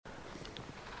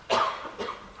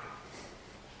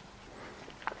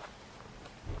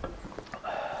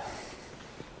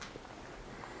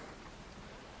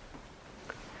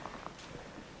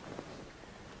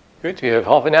Good, we have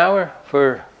half an hour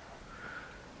for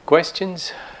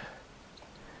questions.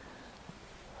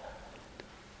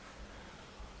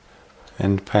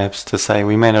 And perhaps to say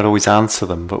we may not always answer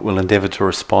them, but we'll endeavour to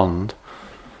respond.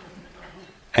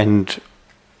 And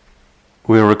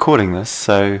we're recording this,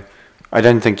 so I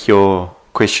don't think your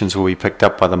questions will be picked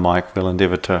up by the mic. We'll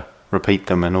endeavour to repeat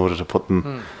them in order to put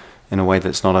them in a way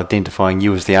that's not identifying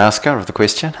you as the asker of the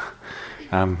question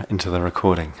into the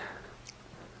recording.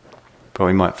 But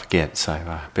we might forget,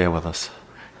 so bear with us.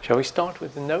 Shall we start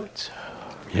with the notes?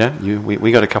 Yeah,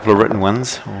 we got a couple of written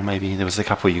ones, or maybe there was a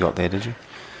couple you got there, did you?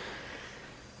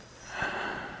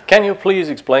 Can you please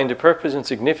explain the purpose and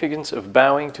significance of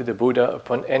bowing to the Buddha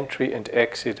upon entry and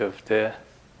exit of the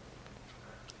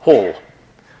hall?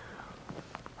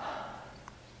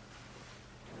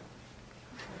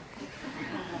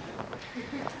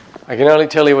 I can only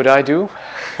tell you what I do.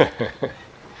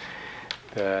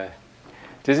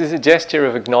 This is a gesture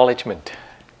of acknowledgement.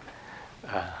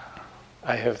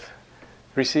 I have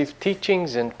received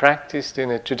teachings and practiced in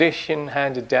a tradition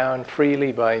handed down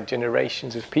freely by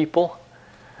generations of people.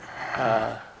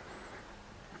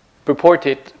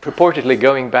 Purportedly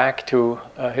going back to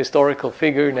a historical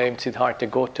figure named Siddhartha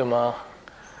Gautama.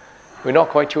 We're not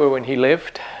quite sure when he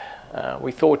lived.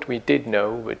 We thought we did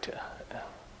know, but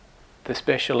the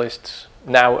specialists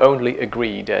now only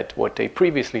agree that what they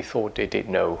previously thought they did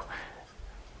know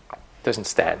doesn't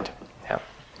stand. Yeah.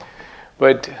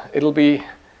 But it'll be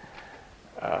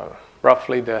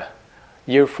roughly the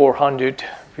year 400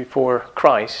 before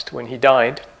Christ when he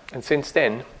died, and since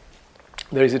then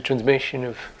there is a transmission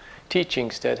of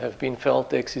teachings that have been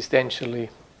felt existentially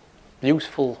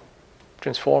useful,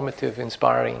 transformative,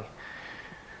 inspiring.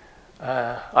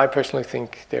 I personally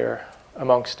think they're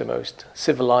amongst the most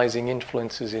civilizing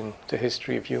influences in the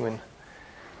history of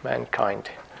mankind.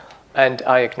 And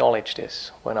I acknowledge this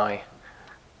when I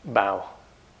bow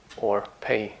or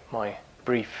pay my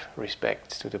brief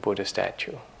respects to the Buddha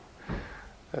statue.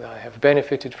 That I have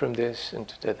benefited from this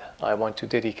and that I want to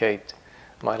dedicate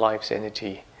my life's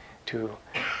energy to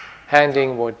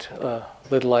handing what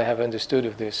little I have understood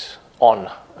of this on.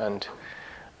 And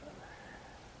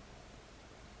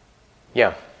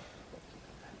yeah,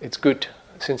 it's good,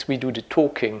 since we do the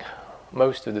talking,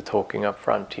 most of the talking up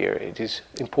front here, it is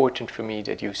important for me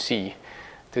that you see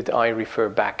that I refer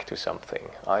back to something.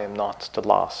 I am not the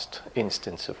last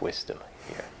instance of wisdom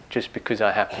here. Just because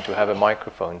I happen to have a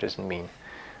microphone doesn't mean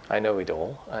I know it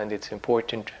all, and it's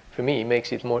important for me,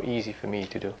 makes it more easy for me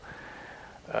to do,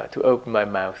 to open my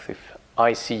mouth if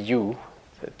I see you,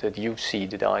 that you see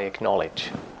that I acknowledge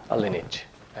a lineage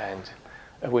and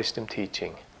a wisdom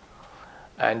teaching,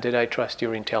 and that I trust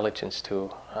your intelligence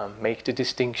to make the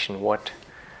distinction what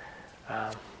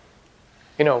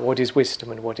is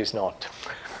wisdom and what is not.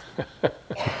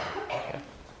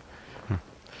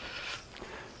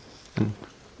 And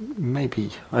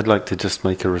maybe I'd like to just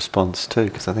make a response too,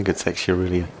 because I think it's actually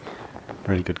a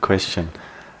really good question.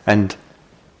 And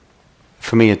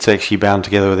for me, it's actually bound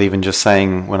together with even just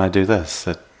saying when I do this,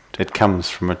 that it comes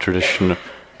from a tradition,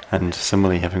 and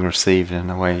similarly having received in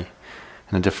a way,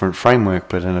 in a different framework,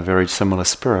 but in a very similar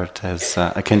spirit, as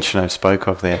Akincano spoke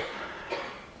of there,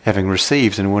 having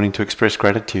received and wanting to express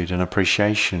gratitude and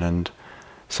appreciation. And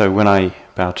so when I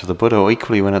bow to the Buddha, or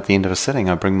equally when at the end of a sitting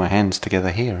I bring my hands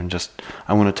together here and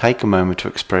I want to take a moment to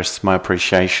express my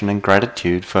appreciation and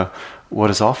gratitude for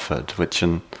what is offered, which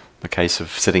in the case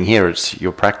of sitting here, it's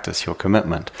your practice, your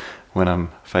commitment. When I'm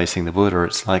facing the Buddha,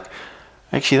 it's like,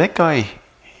 actually that guy,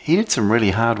 he did some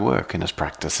really hard work in his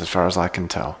practice as far as I can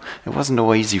tell. It wasn't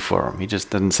all easy for him. He just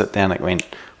didn't sit down and went,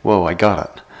 whoa, I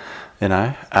got it. And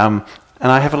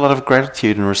I have a lot of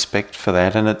gratitude and respect for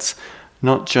that, and it's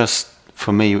not just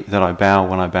for me that I bow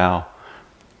when I bow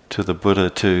to the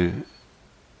Buddha, to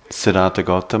Siddhartha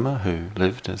Gautama, who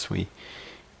lived, as we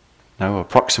know,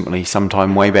 approximately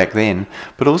sometime way back then,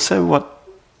 but also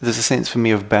there's a sense for me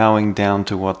of bowing down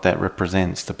to what that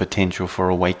represents, the potential for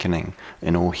awakening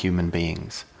in all human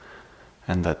beings,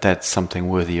 and that's something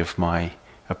worthy of my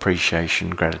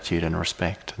appreciation, gratitude and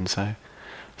respect. And so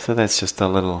that's just a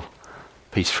little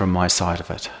piece from my side of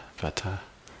it, but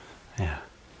yeah.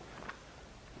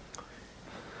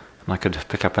 And I could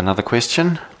pick up another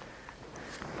question.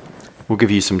 We'll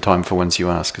give you some time for ones you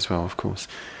ask as well, of course.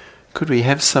 Could we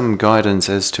have some guidance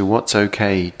as to what's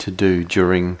okay to do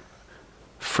during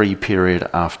free period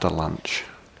after lunch?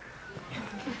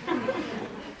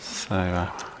 So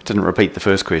I didn't repeat the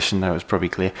first question, that was probably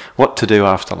clear. What to do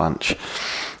after lunch?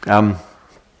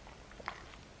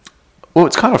 Well,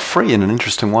 it's kind of free in an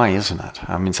interesting way, isn't it?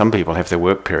 I mean, some people have their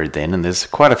work period then, and there's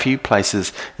quite a few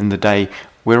places in the day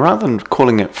where rather than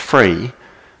calling it free,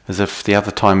 as if the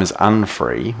other time is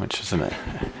unfree, which is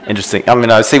interesting. I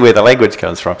mean, I see where the language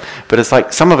comes from, but it's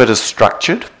like some of it is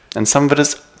structured and some of it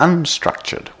is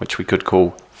unstructured, which we could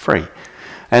call free.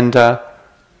 And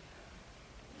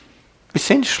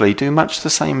essentially do much the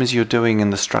same as you're doing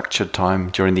in the structured time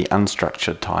during the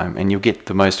unstructured time, and you'll get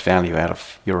the most value out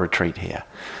of your retreat here.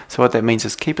 So what that means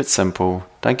is keep it simple,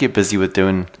 don't get busy with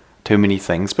doing too many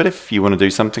things, but if you want to do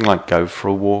something like go for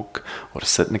a walk, or to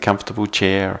sit in a comfortable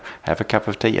chair, or have a cup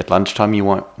of tea, at lunchtime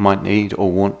you might need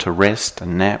or want to rest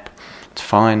and nap, it's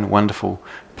fine, wonderful,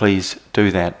 please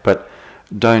do that, but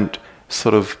don't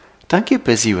get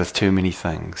busy with too many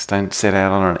things. Don't set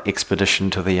out on an expedition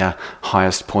to the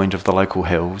highest point of the local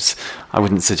hills. I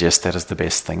wouldn't suggest that as the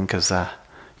best thing, because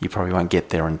you probably won't get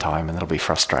there in time and it'll be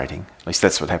frustrating. At least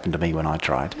that's what happened to me when I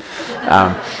tried.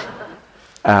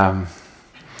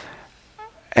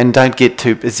 And don't get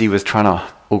too busy with trying to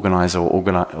organise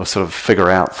or sort of figure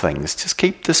out things. Just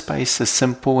keep the space as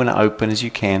simple and open as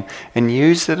you can, and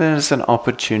use it as an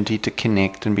opportunity to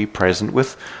connect and be present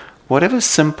with whatever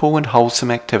simple and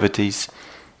wholesome activities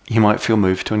you might feel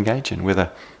moved to engage in,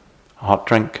 whether a hot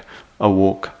drink, a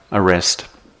walk, a rest,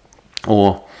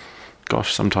 or,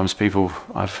 gosh, sometimes people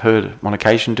I've heard on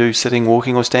occasion do sitting,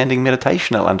 walking or standing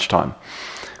meditation at lunchtime.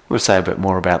 We'll say a bit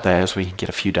more about that as we get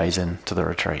a few days into the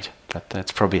retreat, but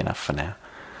that's probably enough for now.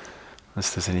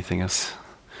 Unless there's anything else.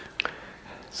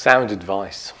 Sound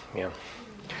advice, yeah.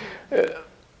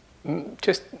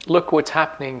 Just look what's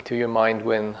happening to your mind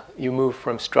when you move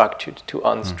from structured to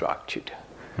unstructured.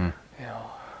 You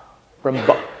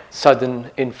know, sudden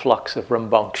influx of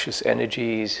rambunctious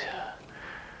energies,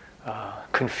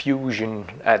 confusion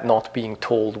at not being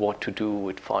told what to do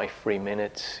with 5 free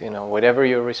minutes. You know, whatever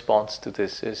your response to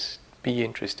this is, be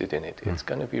interested in it. It's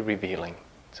going to be revealing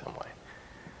in some way.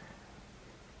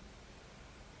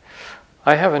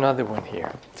 I have another one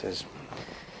here. It says,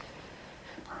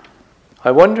 I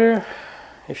wonder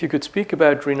if you could speak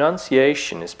about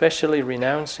renunciation, especially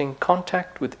renouncing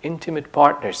contact with intimate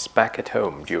partners back at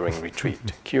home during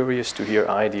retreat. Curious to hear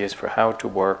ideas for how to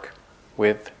work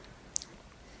with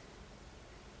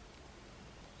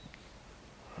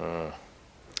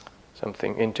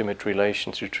something intimate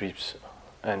relations, retreats,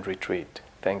 and retreat.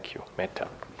 Thank you, Metta.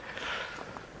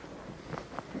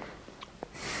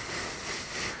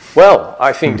 Well,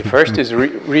 I think the first is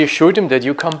reassure them that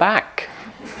you come back.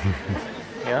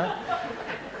 Yeah.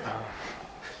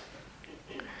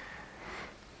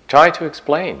 Try to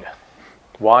explain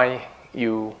why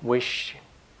you wish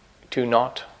to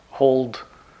not hold,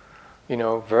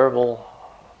 verbal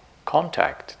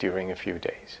contact during a few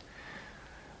days.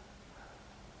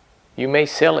 You may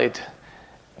sell it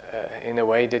in a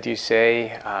way that you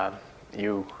say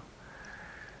you'll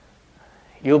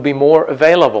be more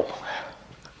available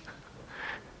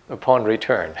upon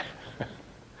return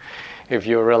if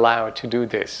you're allowed to do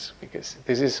this, because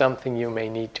this is something you may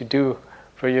need to do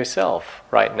for yourself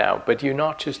right now, but you're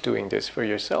not just doing this for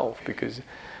yourself, because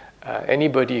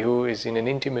anybody who is in an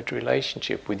intimate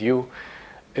relationship with you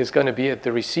is going to be at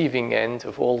the receiving end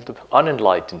of all the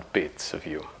unenlightened bits of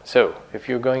you. So if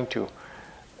you're going to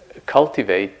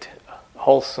cultivate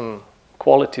wholesome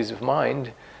qualities of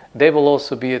mind, they will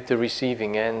also be at the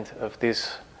receiving end of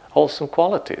these wholesome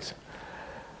qualities.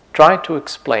 Try to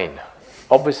explain.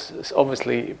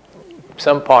 Obviously,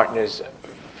 some partners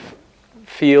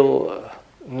feel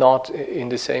not in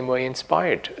the same way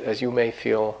inspired as you may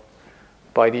feel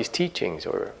by these teachings,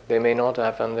 or they may not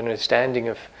have an understanding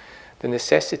of the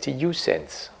necessity you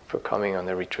sense for coming on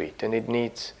a retreat, and it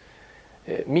needs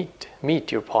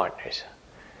meet your partners,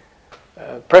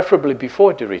 preferably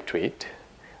before the retreat,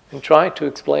 and try to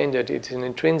explain that it's an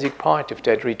intrinsic part of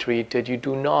that retreat that you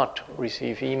do not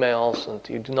receive emails and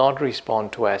you do not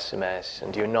respond to SMS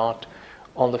and you're not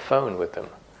on the phone with them.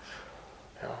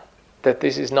 That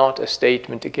this is not a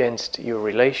statement against your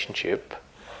relationship,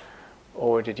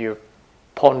 or that you're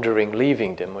pondering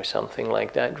leaving them or something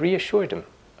like that. Reassure them.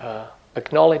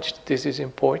 Acknowledge that this is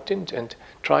important and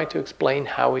try to explain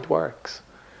how it works.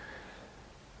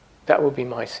 That would be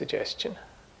my suggestion.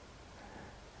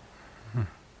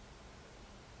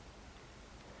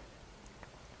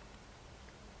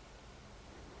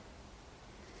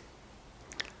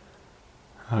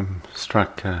 I'm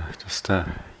struck,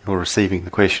 you're receiving the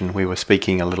question. We were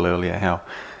speaking a little earlier how,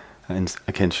 and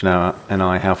Akincano and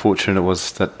I, how fortunate it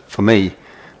was that for me,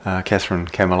 Catherine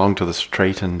came along to this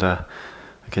retreat, and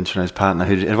Akincano's partner,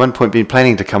 who at one point been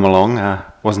planning to come along,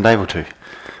 wasn't able to.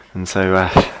 And so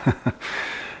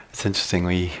it's interesting,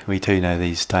 we too know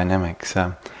these dynamics.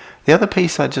 The other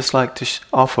piece I'd just like to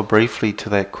offer briefly to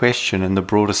that question, in the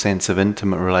broader sense of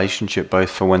intimate relationship, both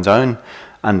for one's own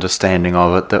understanding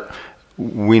of it, that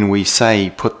when we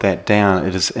say put that down,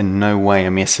 it is in no way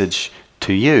a message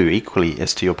to you, equally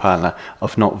as to your partner,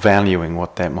 of not valuing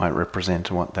what that might represent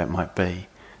and what that might be.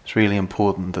 It's really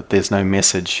important that there's no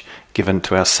message given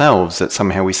to ourselves that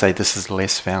somehow we say this is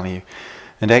less value.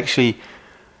 And actually,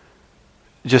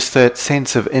 just that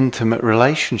sense of intimate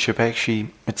relationship, actually,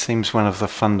 it seems one of the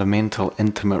fundamental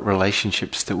intimate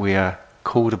relationships that we are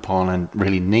called upon and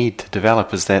really need to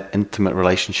develop is that intimate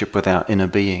relationship with our inner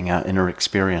being, our inner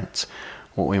experience,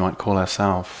 what we might call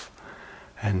ourself.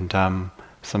 And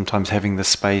sometimes having the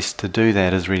space to do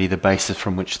that is really the basis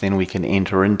from which then we can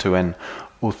enter into an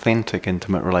authentic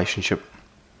intimate relationship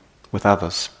with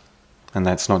others. And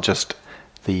that's not just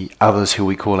the others who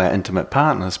we call our intimate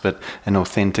partners, but an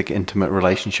authentic intimate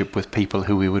relationship with people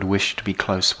who we would wish to be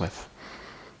close with,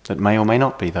 that may or may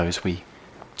not be those we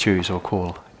choose or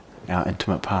call our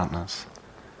intimate partners.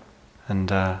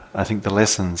 And I think the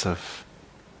lessons of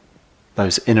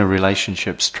those inner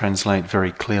relationships translate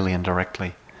very clearly and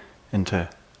directly into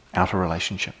outer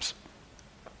relationships.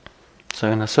 So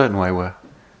in a certain way we're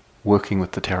working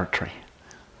with the territory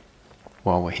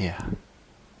while we're here.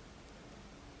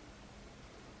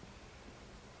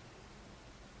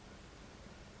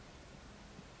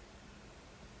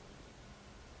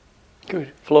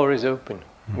 Good. Floor is open.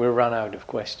 We'll run out of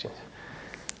questions.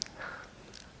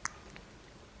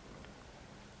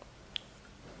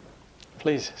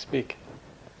 Please speak.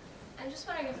 I'm just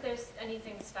wondering if there's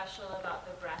anything special about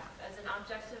the breath as an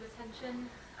object of attention.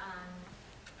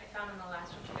 I found in the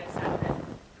last retreat I sat that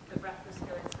the breath was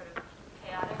feeling sort of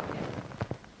chaotic and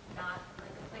not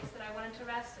like a place that I wanted to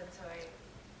rest, and so I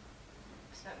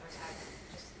spent more time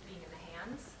just being in the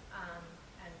hands,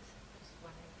 and just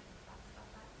wondering if you have thoughts about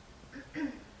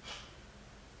that.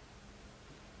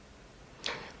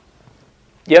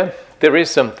 Yeah, there is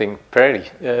something fairly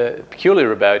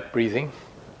peculiar about breathing.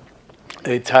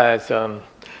 It has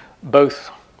both,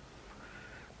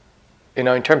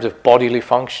 in terms of bodily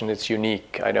function, it's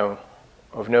unique. I know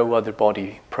of no other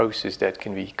body process that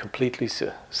can be completely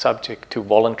subject to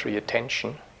voluntary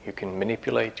attention. You can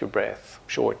manipulate your breath,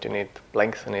 shorten it,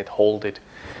 lengthen it, hold it,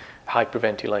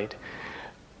 hyperventilate,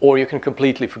 or you can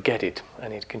completely forget it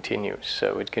and it continues.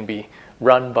 So it can be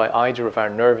run by either of our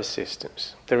nervous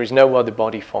systems. There is no other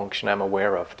body function I'm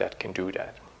aware of that can do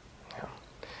that. Yeah.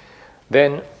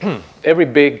 Then every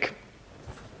big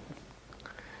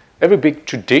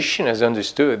tradition has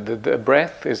understood that the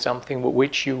breath is something with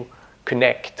which you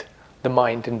connect the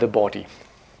mind and the body.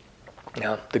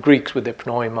 Yeah. The Greeks with their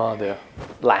pneuma, the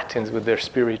Latins with their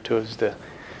spiritus, the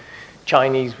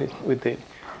Chinese with the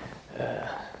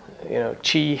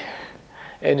chi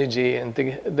energy, and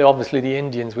obviously the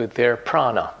Indians with their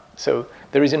prana. So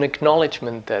there is an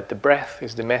acknowledgement that the breath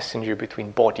is the messenger between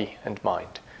body and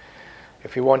mind.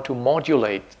 If you want to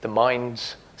modulate the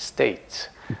mind's states,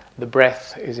 the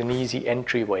breath is an easy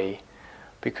entryway,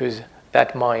 because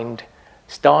that mind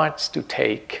starts to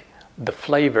take the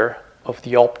flavor of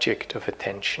the object of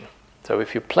attention. So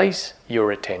if you place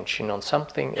your attention on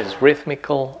something as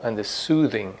rhythmical and as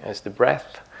soothing as the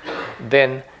breath,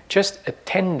 then just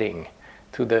attending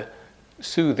to the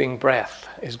soothing breath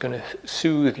is going to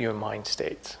soothe your mind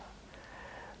states.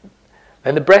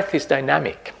 And the breath is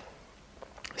dynamic.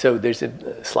 So there's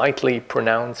a slightly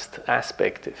pronounced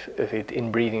aspect of it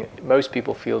in breathing. Most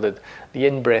people feel that the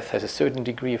in-breath has a certain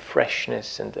degree of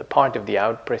freshness and a part of the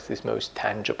out-breath is most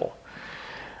tangible.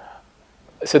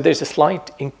 So there's a slight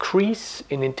increase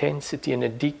in intensity and a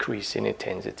decrease in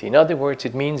intensity. In other words,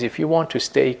 it means if you want to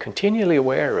stay continually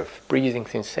aware of breathing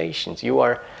sensations,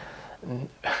 you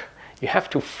have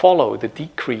to follow the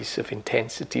decrease of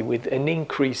intensity with an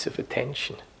increase of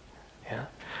attention. Yeah?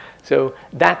 So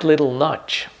that little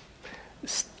nudge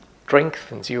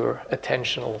strengthens your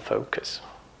attentional focus.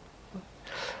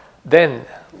 Then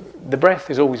the breath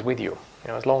is always with you.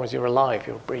 As long as you're alive,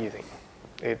 you're breathing.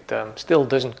 It still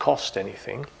doesn't cost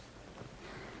anything.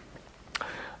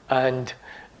 And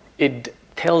it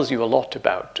tells you a lot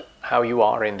about how you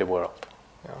are in the world.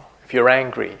 If you're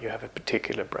angry, you have a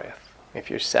particular breath.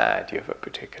 If you're sad, you have a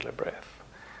particular breath.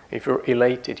 If you're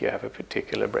elated, you have a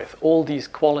particular breath. All these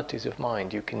qualities of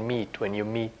mind you can meet when you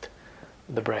meet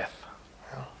the breath.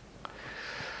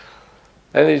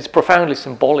 And it's profoundly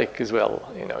symbolic as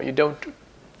well. You don't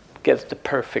get the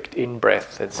perfect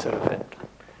in-breath that's sort of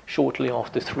shortly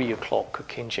after 3 o'clock,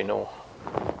 Akincano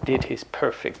did his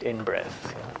perfect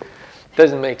in-breath.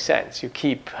 Doesn't make sense. You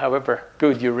keep, however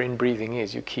good your in-breathing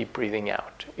is, you keep breathing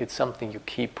out. It's something you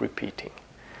keep repeating.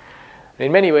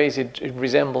 In many ways, it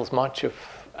resembles much of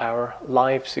our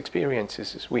life's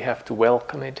experiences. We have to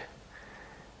welcome it,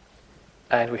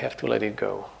 and we have to let it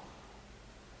go.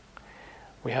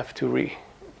 We have to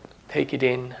take it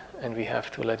in and we have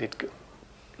to let it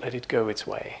go its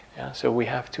way. Yeah? So we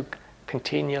have to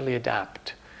continually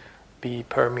adapt, be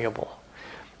permeable.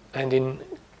 And in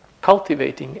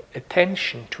cultivating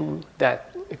attention to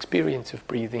that experience of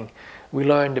breathing, we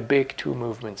learn the big two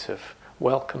movements of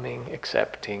welcoming,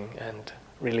 accepting, and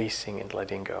releasing and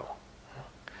letting go.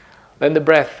 Then the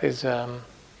breath is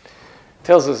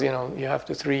tells us, you have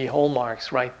the three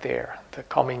hallmarks right there. The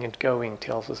coming and going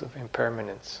tells us of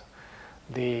impermanence.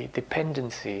 The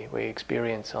dependency we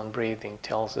experience on breathing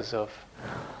tells us of,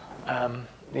 of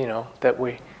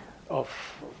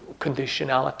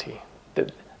conditionality.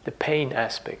 The pain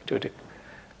aspect or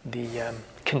the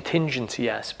contingency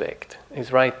aspect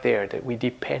is right there, that we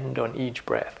depend on each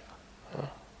breath.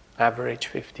 Average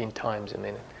 15 times a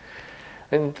minute.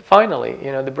 And finally,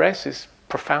 the breath is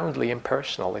profoundly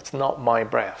impersonal. It's not my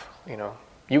breath.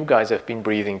 You guys have been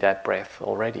breathing that breath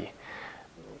already.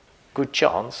 Good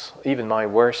chance, even my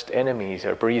worst enemies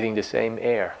are breathing the same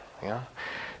air. Yeah?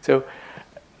 So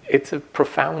it's a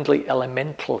profoundly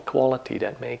elemental quality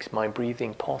that makes my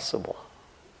breathing possible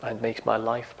and makes my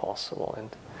life possible.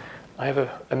 And I have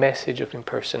a message of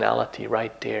impersonality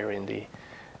right there in the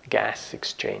gas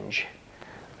exchange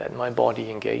that my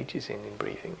body engages in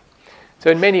breathing. So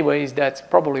in many ways, that's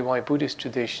probably why Buddhist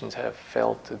traditions have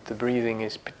felt that the breathing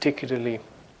is particularly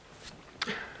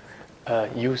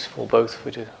useful, both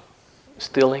for the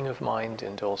stilling of mind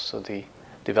and also the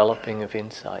developing of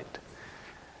insight.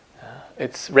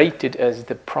 It's rated as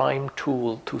the prime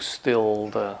tool to still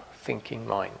the thinking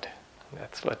mind.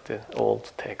 That's what the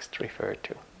old texts refer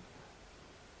to.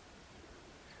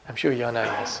 I'm sure Yana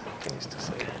has some things to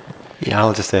say. Yeah,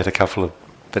 I'll just add a couple of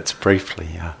bits briefly.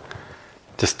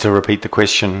 Just to repeat the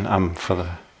question for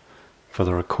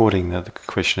the recording, the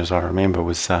question, as I remember,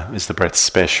 was is the breath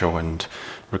special, and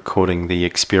recording the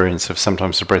experience of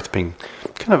sometimes the breath being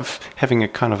kind of having a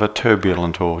kind of a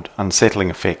turbulent or unsettling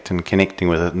effect and connecting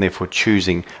with it, and therefore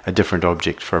choosing a different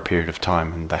object for a period of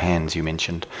time, and the hands you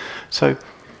mentioned. So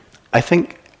I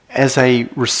think as a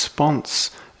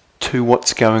response to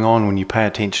what's going on when you pay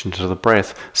attention to the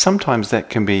breath, sometimes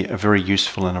that can be a very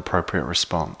useful and appropriate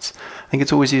response. I think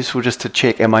it's always useful just to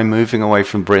check, am I moving away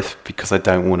from breath because I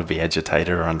don't want to be agitated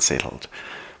or unsettled?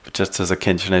 But just as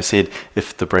Akincano said,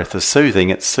 if the breath is soothing,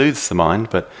 it soothes the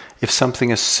mind, but if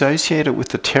something associated with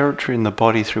the territory in the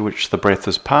body through which the breath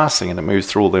is passing, and it moves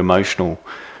through all the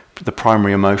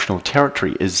primary emotional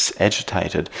territory is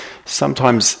agitated,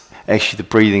 sometimes actually the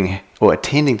breathing or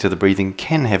attending to the breathing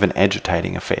can have an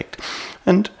agitating effect.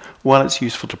 And while it's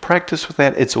useful to practice with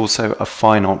that, it's also a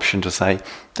fine option to say,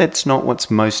 that's not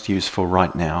what's most useful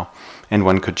right now. And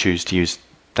one could choose to use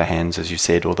the hands, as you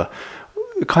said, or the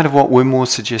kind of what we're more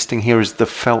suggesting here is the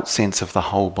felt sense of the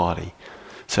whole body.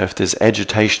 So if there's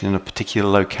agitation in a particular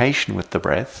location with the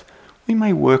breath, we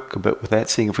may work a bit with that,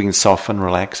 seeing if we can soften,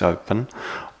 relax, open.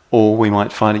 Or we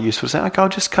might find it useful to say, okay, I'll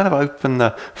just kind of open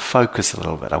the focus a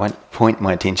little bit. I won't point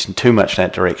my attention too much in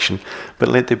that direction, but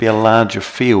let there be a larger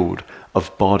field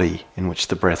of body in which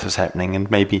the breath is happening, and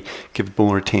maybe give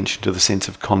more attention to the sense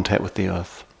of contact with the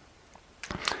earth.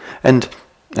 And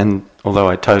although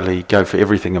I totally go for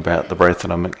everything about the breath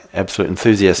and I'm an absolute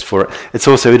enthusiast for it, it's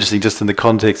also interesting just in the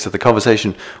context of the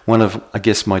conversation. One of, I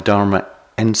guess, my Dharma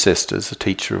ancestors, a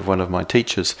teacher of one of my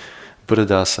teachers,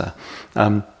 Buddhadasa,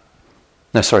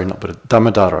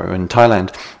 Dhammadharo in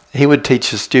Thailand, he would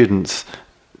teach his students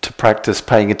to practice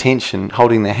paying attention,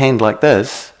 holding their hand like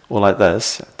this, or like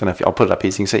this, I don't know if I'll put it up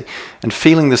here so you can see, and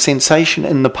feeling the sensation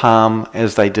in the palm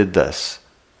as they did this.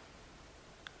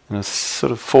 And it's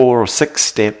sort of 4 or 6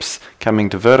 steps coming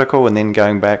to vertical and then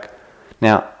going back.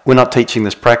 Now, we're not teaching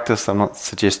this practice, I'm not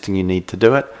suggesting you need to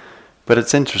do it, but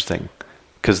it's interesting,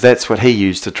 because that's what he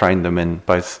used to train them in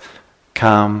both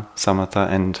calm, samatha,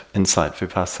 and insight,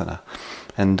 vipassana.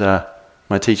 And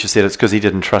my teacher said it's because he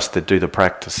didn't trust they'd do the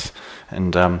practice.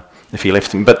 And if he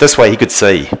left him, but this way he could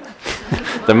see.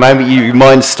 The moment your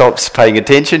mind stops paying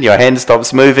attention, your hand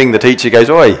stops moving, the teacher goes,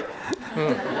 oi.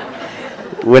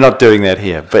 We're not doing that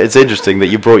here. But it's interesting that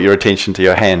you brought your attention to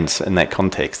your hands in that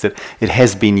context. That it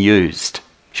has been used,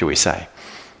 shall we say,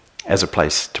 as a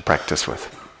place to practice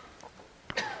with.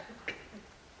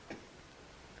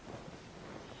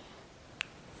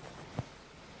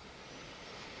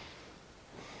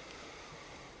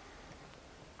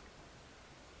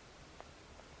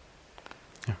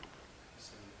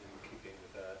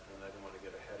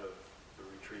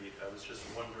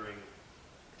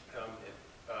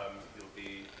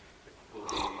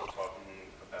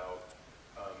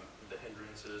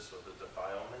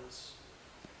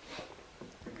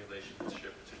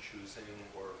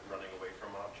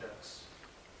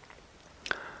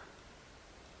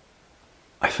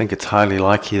 I think it's highly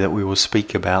likely that we will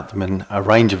speak about them in a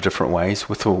range of different ways,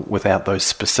 with or without those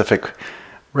specific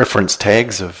reference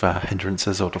tags of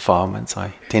hindrances or defilements.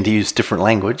 I tend to use different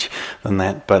language than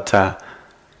that, but I'm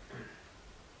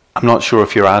not sure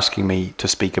if you're asking me to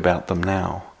speak about them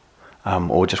now,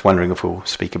 or just wondering if we'll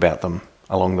speak about them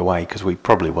along the way, because we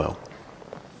probably will.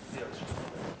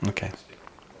 Okay.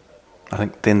 I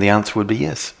think then the answer would be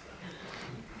yes.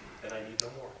 And I need no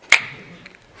more.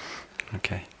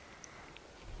 Okay.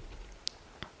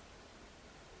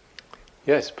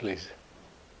 Yes, please.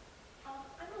 I'm a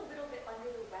little bit under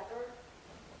the weather,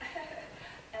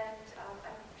 and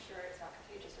I'm sure it's not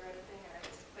contagious or anything,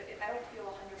 but I don't feel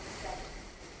 100%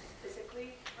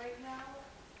 physically right now,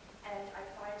 and I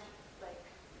find like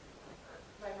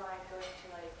my mind going to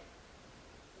like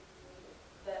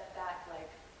that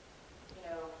like 10%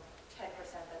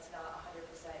 that's not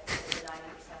 100%, the 90%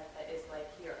 that is like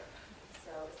here.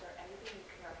 So is there anything you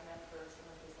can recommend for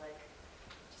someone who's like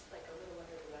just like a little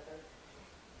under the weather?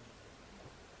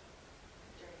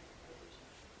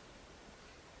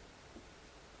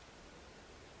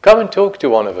 Come and talk to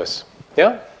one of us.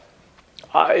 Yeah,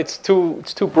 it's too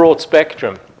broad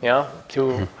spectrum. Yeah,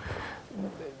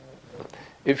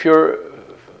 if you're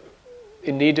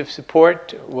in need of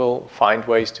support, we'll find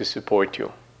ways to support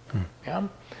you. Yeah,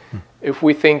 if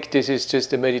we think this is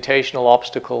just a meditational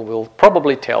obstacle, we'll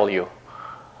probably tell you.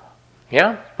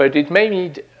 Yeah, but it may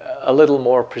need a little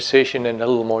more precision and a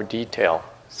little more detail.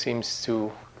 Seems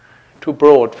too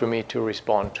broad for me to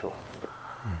respond to.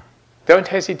 Don't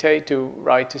hesitate to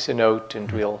write us a note,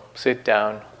 and we'll sit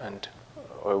down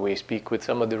or we speak with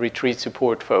some of the retreat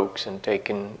support folks and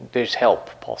there's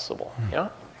help possible. Yeah.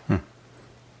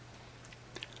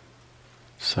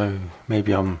 So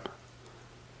maybe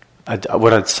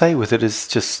what I'd say with it is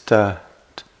just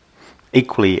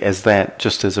equally as that,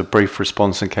 just as a brief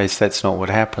response in case that's not what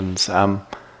happens.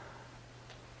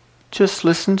 Just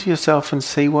listen to yourself and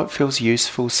see what feels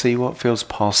useful, see what feels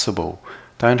possible.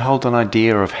 Don't hold an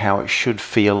idea of how it should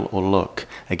feel or look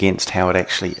against how it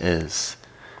actually is.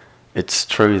 It's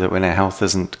true that when our health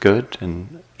isn't good,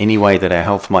 in any way that our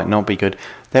health might not be good,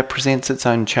 that presents its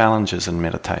own challenges in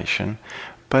meditation,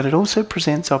 but it also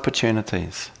presents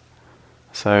opportunities.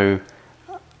 So,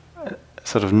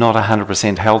 sort of not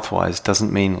 100% health-wise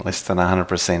doesn't mean less than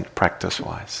 100%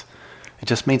 practice-wise. It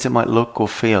just means it might look or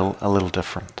feel a little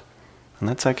different, and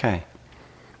that's okay.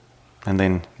 And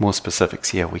then more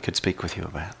specifics, we could speak with you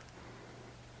about.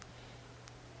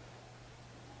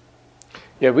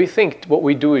 Yeah, we think what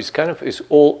we do is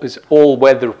all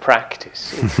weather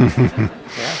practice.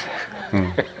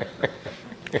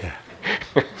 Yeah.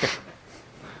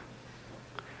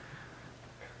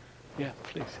 Yeah,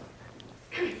 please.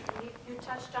 You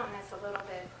touched on this a little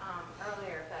bit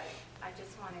earlier, but I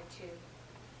just wanted to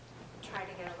try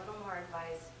to get a little more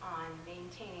advice on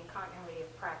maintaining continuity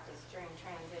of practice during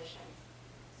transitions.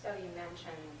 So you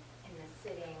mentioned in the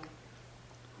sitting,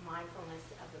 mindfulness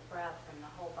of the breath and the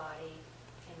whole body.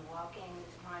 In walking,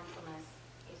 mindfulness,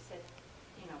 you sit,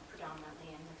 predominantly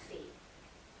in the feet.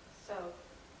 So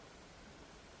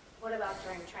what about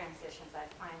during transitions? I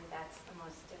find that's the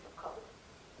most difficult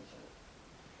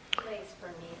place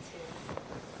for me to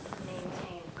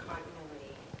maintain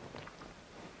continuity.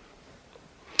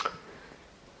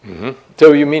 Mm-hmm.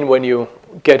 So you mean when you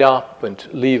get up and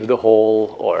leave the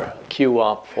hall or queue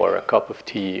up for a cup of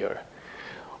tea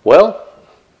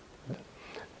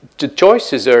the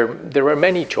choices there are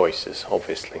many choices,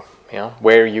 obviously. Yeah,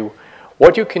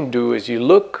 what you can do is you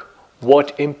look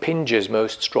what impinges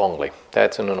most strongly.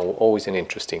 That's always an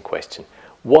interesting question.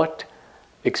 What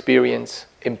experience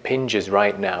impinges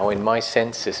right now in my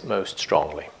senses most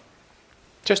strongly?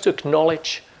 Just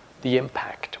acknowledge the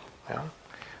impact. Yeah?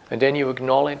 And then you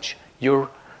acknowledge your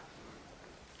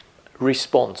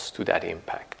response to that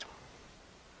impact.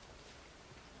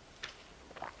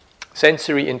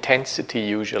 Sensory intensity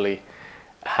usually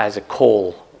has a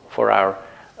call for our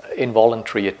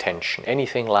involuntary attention.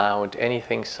 Anything loud,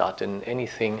 anything sudden,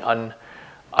 anything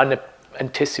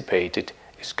unanticipated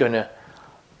is going to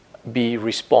be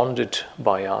responded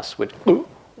by us with, ooh,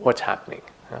 what's happening?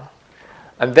 Yeah?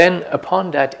 And then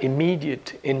upon that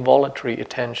immediate involuntary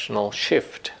attentional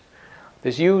shift,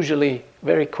 there's usually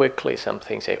very quickly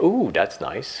something say, ooh, that's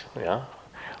nice. Yeah?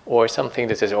 Or something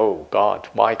that says, oh God,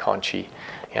 why can't she?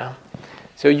 Yeah.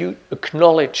 So you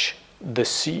acknowledge the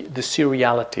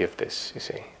seriality of this, you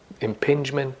see.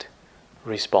 Impingement,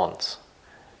 response.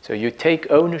 So you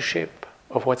take ownership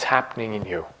of what's happening in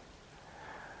you.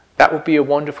 That would be a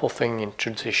wonderful thing in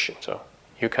transition. So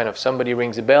you somebody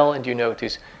rings a bell and you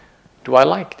notice, do I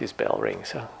like this bell ring?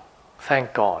 So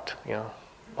thank God,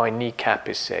 my kneecap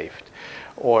is saved.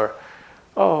 Or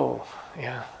oh,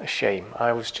 yeah, a shame.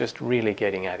 I was just really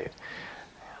getting at it.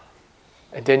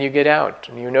 And then you get out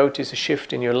and you notice a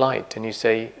shift in your light and you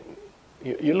say,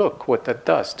 you look what that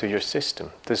does to your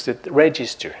system. Does it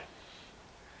register?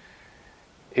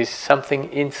 Is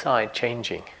something inside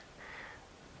changing?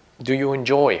 Do you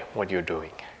enjoy what you're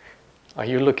doing? Are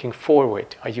you looking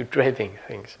forward? Are you dreading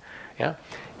things? Yeah?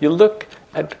 You look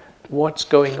at what's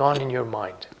going on in your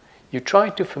mind. You try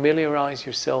to familiarize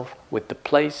yourself with the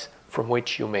place from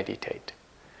which you meditate.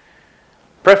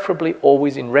 Preferably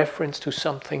always in reference to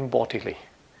something bodily.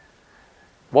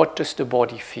 What does the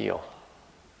body feel?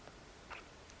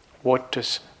 What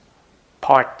does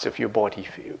parts of your body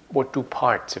feel? What do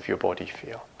parts of your body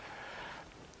feel?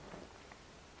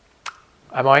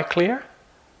 Am I clear?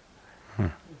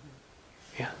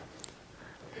 Yeah.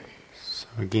 So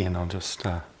again, I'll just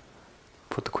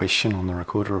put the question on the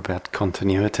recorder about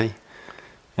continuity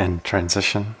and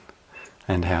transition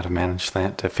and how to manage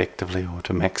that effectively or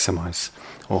to maximize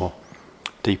or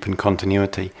deepen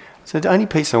continuity. So the only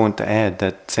piece I want to add,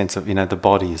 that sense of, the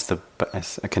body is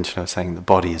as Akincano was saying, the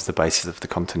body is the basis of the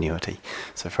continuity,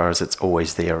 so far as it's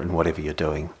always there in whatever you're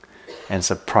doing. And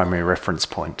it's a primary reference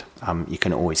point. You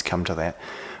can always come to that.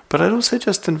 But I'd also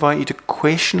just invite you to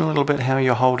question a little bit how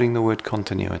you're holding the word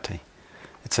continuity.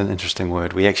 It's an interesting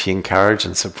word. We actually encourage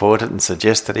and support it and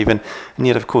suggest it even, and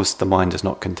yet of course the mind is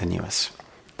not continuous.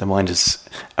 The mind is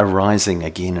arising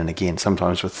again and again,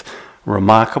 sometimes with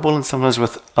remarkable and sometimes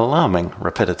with alarming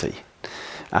rapidity.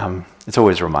 It's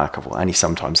always remarkable, only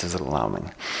sometimes is it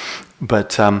alarming.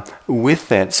 But with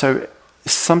that, so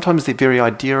sometimes the very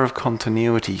idea of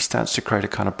continuity starts to create a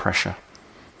kind of pressure.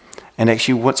 And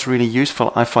actually what's really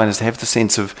useful, I find, is to have the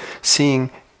sense of seeing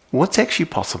what's actually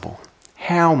possible.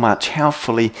 How much, how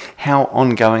fully, how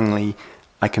ongoingly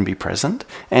I can be present.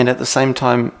 And at the same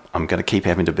time, I'm going to keep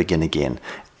having to begin again.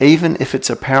 Even if it's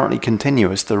apparently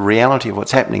continuous, the reality of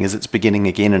what's happening is it's beginning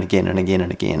again and again and again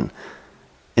and again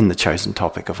in the chosen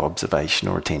topic of observation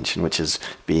or attention, which is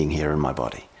being here in my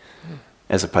body.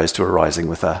 As opposed to arising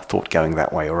with a thought going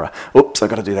that way or oops, I've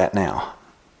got to do that now.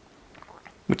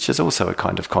 Which is also a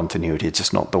kind of continuity, it's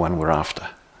just not the one we're after.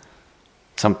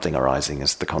 Something arising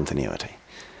is the continuity.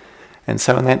 And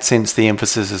so in that sense, the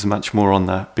emphasis is much more on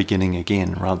the beginning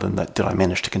again rather than that, did I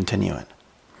manage to continue it?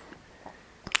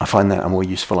 I find that a more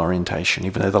useful orientation.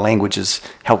 Even though the language is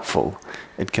helpful,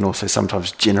 it can also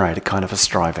sometimes generate a kind of a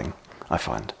striving, I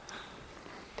find.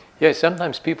 Yeah,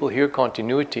 sometimes people hear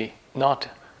continuity, not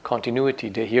continuity,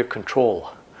 they hear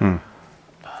control.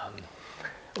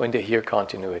 When they hear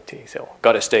continuity, so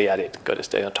got to stay at it, got to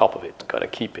stay on top of it, got to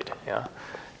keep it. Yeah,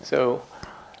 so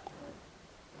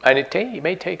and it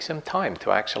may take some time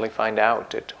to actually find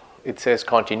out that it says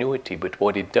continuity, but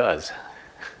what it does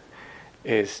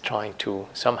is trying to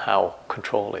somehow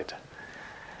control it.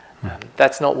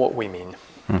 That's not what we mean.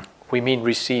 We mean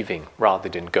receiving rather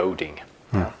than goading.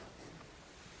 Yeah.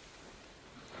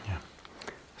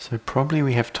 So probably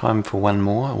we have time for one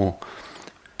more or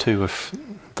two if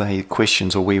the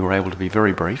questions or we were able to be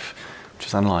very brief, which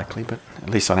is unlikely, but at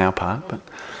least on our part. But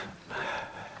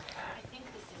I think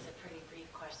this is a pretty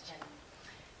brief question.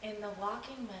 In the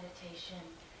walking meditation,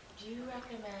 do you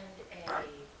recommend a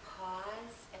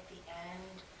pause at the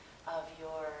end of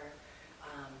your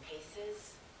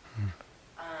paces?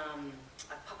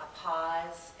 A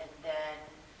pause and then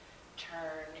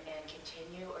turn and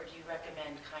continue, or do you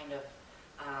recommend kind of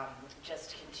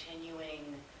just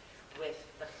continuing with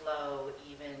the flow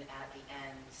even at the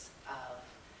ends of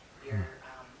your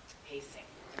pacing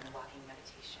in the walking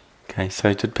meditation? okay,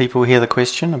 so did people hear the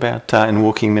question about in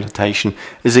walking meditation,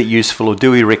 is it useful or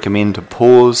do we recommend to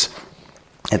pause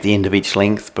at the end of each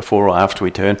length before or after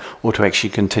we turn, or to actually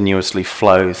continuously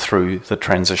flow through the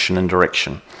transition and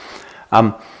direction?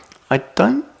 I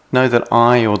don't know that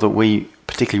I or that we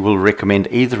particularly will recommend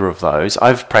either of those.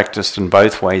 I've practiced in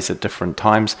both ways at different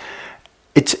times.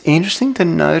 It's interesting to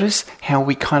notice how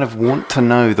we kind of want to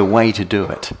know the way to do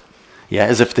it. Yeah,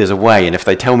 as if there's a way, and if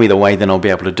they tell me the way, then I'll be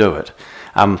able to do it.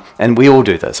 And we all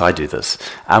do this, I do this.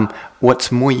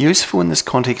 What's more useful in this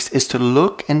context is to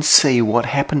look and see what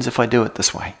happens if I do it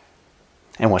this way,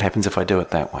 and what happens if I do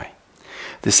it that way.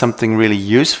 There's something really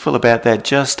useful about that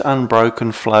just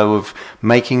unbroken flow of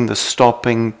making the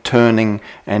stopping, turning,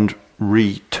 and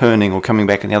returning or coming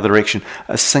back in the other direction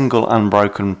a single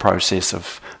unbroken process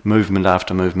of movement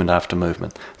after movement after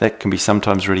movement. That can be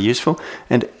sometimes really useful,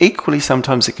 and equally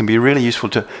sometimes it can be really useful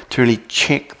to really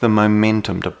check the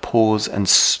momentum, to pause and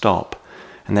stop.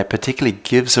 And that particularly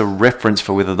gives a reference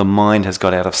for whether the mind has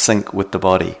got out of sync with the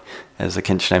body, as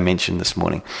Akincano mentioned this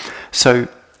morning. So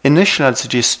initially I'd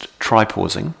suggest try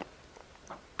pausing.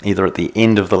 either at the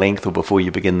end of the length or before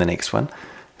you begin the next one.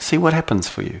 See what happens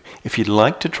for you. If you'd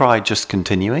like to try just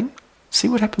continuing, see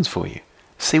what happens for you.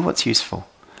 See what's useful.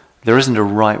 There isn't a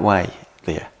right way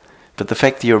there. But the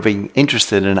fact that you're being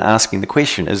interested in asking the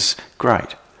question is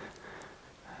great.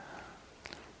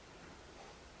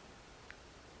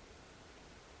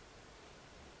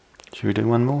 Should we do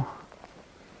one more?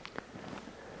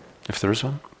 If there is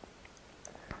one.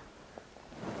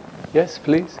 Yes,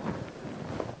 please.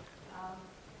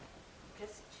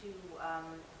 Just to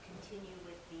continue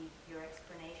with your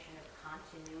explanation of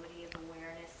continuity of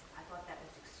awareness, I thought that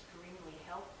was extremely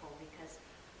helpful because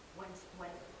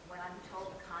when I'm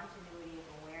told continuity of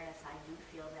awareness, I do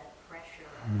feel that pressure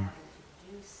of having to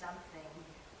do something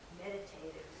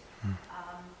meditative.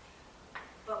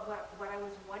 But what I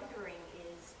was wondering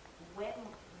is when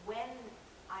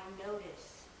I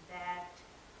notice that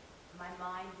my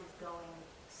mind is going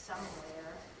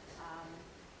somewhere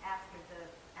after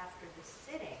the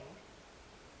sitting,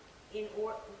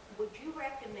 would you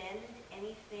recommend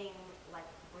anything like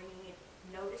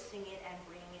noticing it and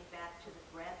bringing it back to the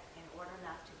breath in order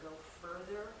not to go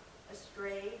further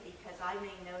astray? Because I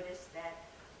may notice that,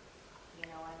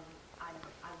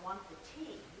 I want the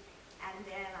tea, and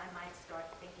then I might start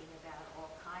thinking about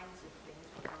all kinds of things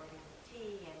regarding the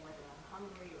tea and whether I'm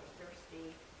hungry or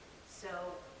thirsty. So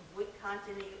would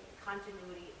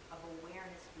continuity of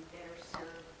awareness be better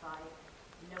served by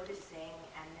noticing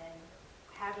and then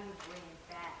how do you bring it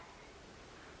back?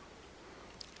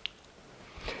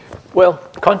 Well,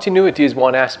 continuity is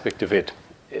one aspect of it.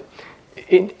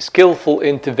 Skillful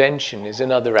intervention is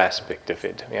another aspect of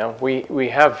it.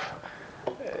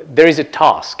 There is a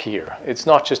task here. It's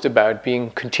not just about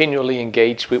being continually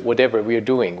engaged with whatever we are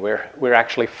doing. We're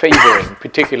actually favoring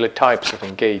particular types of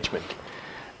engagement.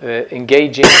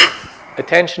 Engaging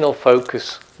attentional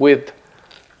focus with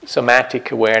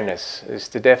somatic awareness is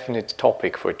the definite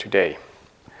topic for today.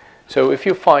 So if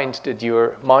you find that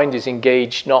your mind is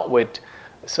engaged not with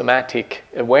somatic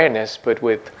awareness, but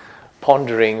with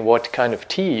pondering what kind of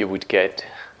tea you would get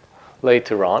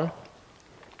later on,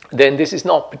 then this is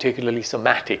not particularly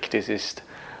somatic. This is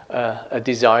a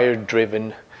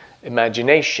desire-driven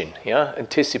imagination,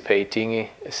 anticipating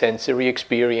a sensory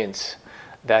experience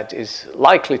that is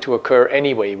likely to occur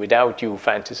anyway without you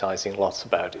fantasizing lots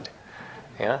about it.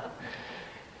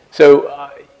 So,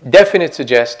 definite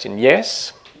suggestion,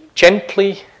 yes.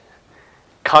 Gently,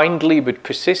 kindly, but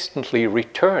persistently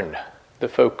return the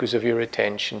focus of your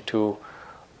attention to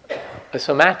a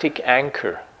somatic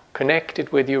anchor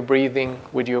connected with your breathing,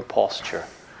 with your posture.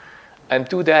 And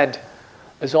do that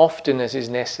as often as is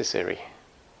necessary.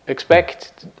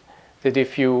 Expect that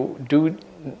if you do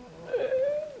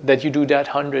that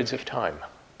hundreds of times.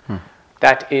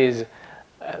 That is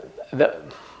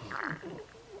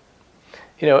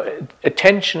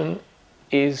attention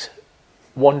is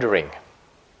wandering.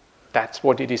 That's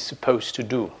what it is supposed to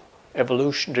do.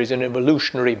 There is an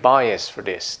evolutionary bias for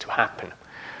this to happen.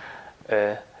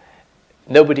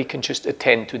 Nobody can just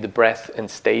attend to the breath and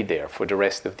stay there for the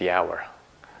rest of the hour.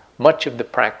 Much of the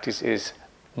practice is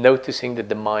noticing that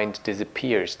the mind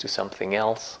disappears to something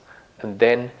else and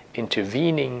then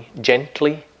intervening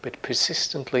gently but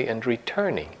persistently and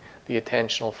returning the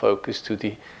attentional focus to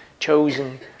the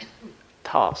chosen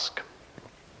task.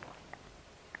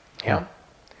 Yeah?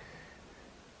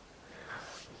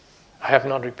 I have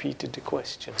not repeated the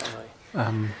question, have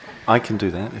I? I can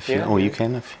do that, you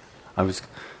can. If I was.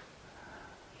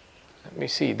 Let me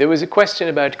see. There was a question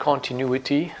about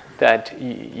continuity, that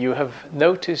you have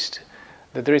noticed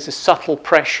that there is a subtle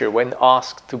pressure when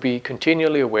asked to be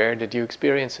continually aware, that you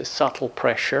experience a subtle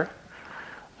pressure.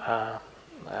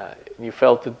 You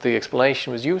felt that the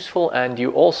explanation was useful, and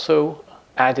you also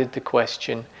added the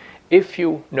question, if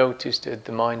you notice that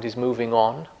the mind is moving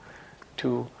on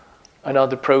to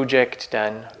another project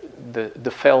than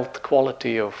the felt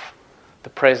quality of the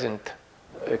present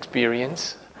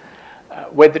experience,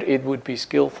 whether it would be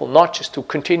skillful not just to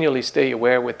continually stay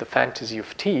aware with the fantasy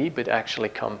of tea, but actually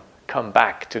come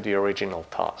back to the original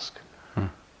task.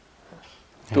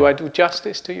 Do I do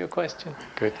justice to your question?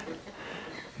 Good.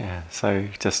 Yeah, so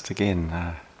just again,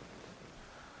 a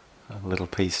little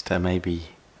piece to maybe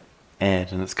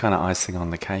add, and it's kind of icing on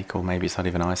the cake, or maybe it's not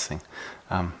even icing.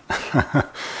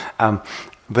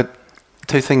 But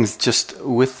two things just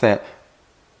with that.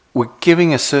 We're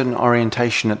giving a certain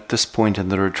orientation at this point in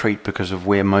the retreat because of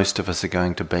where most of us are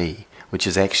going to be, which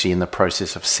is actually in the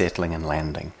process of settling and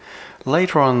landing.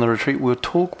 Later on in the retreat, we'll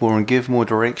talk more and give more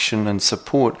direction and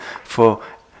support for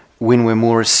when we're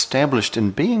more established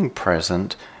in being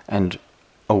present and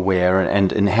aware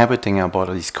and inhabiting our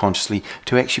bodies consciously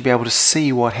to actually be able to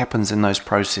see what happens in those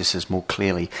processes more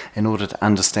clearly in order to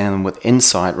understand them with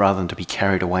insight rather than to be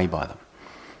carried away by them.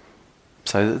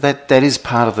 So that is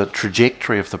part of the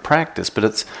trajectory of the practice, but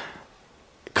it's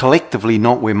collectively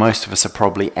not where most of us are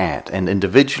probably at, and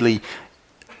individually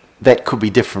that could be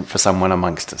different for someone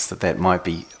amongst us, that might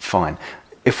be fine.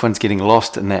 If one's getting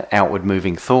lost in that outward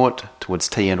moving thought towards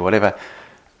tea and whatever,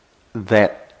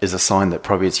 that is a sign that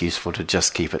probably it's useful to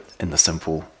just keep it in the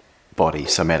simple body,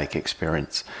 somatic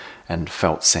experience and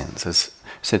felt sense, as I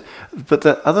said. But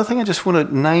the other thing I just want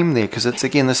to name there, because it's,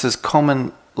 again, this is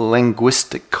common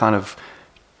linguistic kind of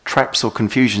traps or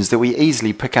confusions that we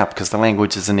easily pick up because the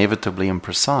language is inevitably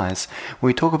imprecise. When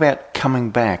we talk about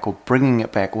coming back or bringing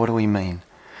it back, what do we mean?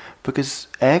 Because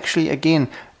actually, again,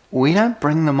 we don't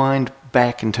bring the mind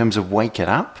back in terms of wake it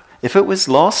up. If it was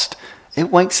lost, it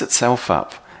wakes itself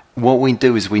up. What we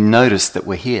do is we notice that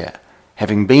we're here,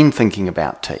 having been thinking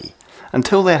about tea.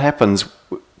 Until that happens,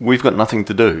 we've got nothing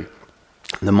to do.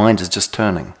 The mind is just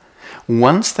turning.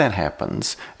 Once that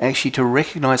happens, actually to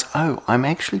recognize, oh, I'm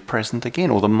actually present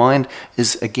again, or the mind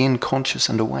is again conscious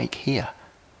and awake here,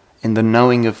 in the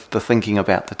knowing of the thinking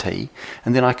about the tea,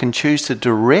 and then I can choose to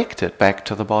direct it back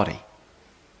to the body.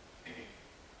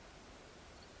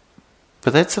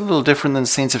 But that's a little different than the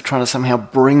sense of trying to somehow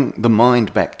bring the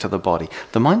mind back to the body.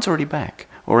 The mind's already back,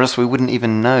 or else we wouldn't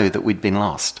even know that we'd been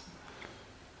lost.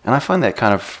 And I find that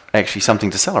kind of actually something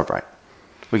to celebrate.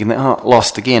 We can think, oh,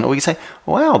 lost again. Or we can say,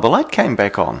 wow, the light came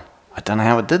back on. I don't know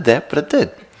how it did that, but it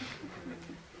did.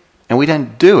 And we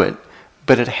don't do it,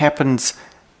 but it happens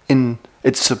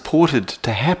it's supported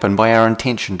to happen by our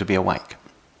intention to be awake.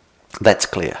 That's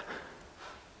clear.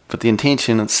 But the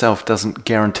intention itself doesn't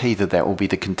guarantee that will be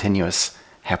the continuous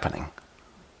happening.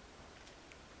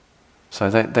 So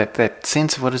that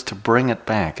sense of what is to bring it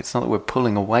back, it's not that we're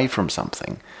pulling away from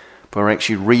something, but we're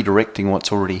actually redirecting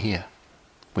what's already here,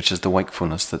 which is the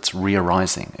wakefulness that's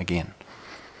re-arising again.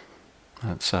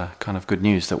 It's kind of good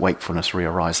news that wakefulness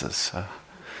re-arises,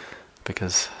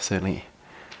 because certainly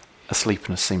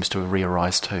asleepness seems to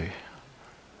re-arise too.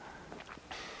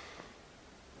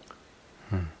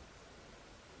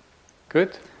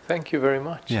 Good. Thank you very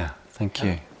much. Yeah, thank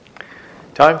you.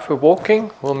 Time for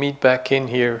walking. We'll meet back in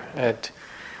here at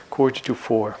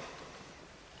 3:45.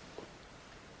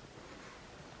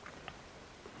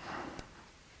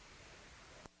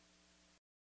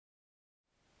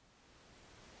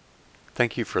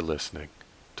 Thank you for listening.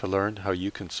 To learn how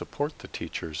you can support the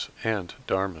teachers and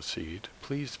Dharma Seed,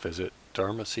 please visit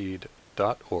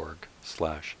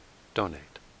dharmaseed.org/donate.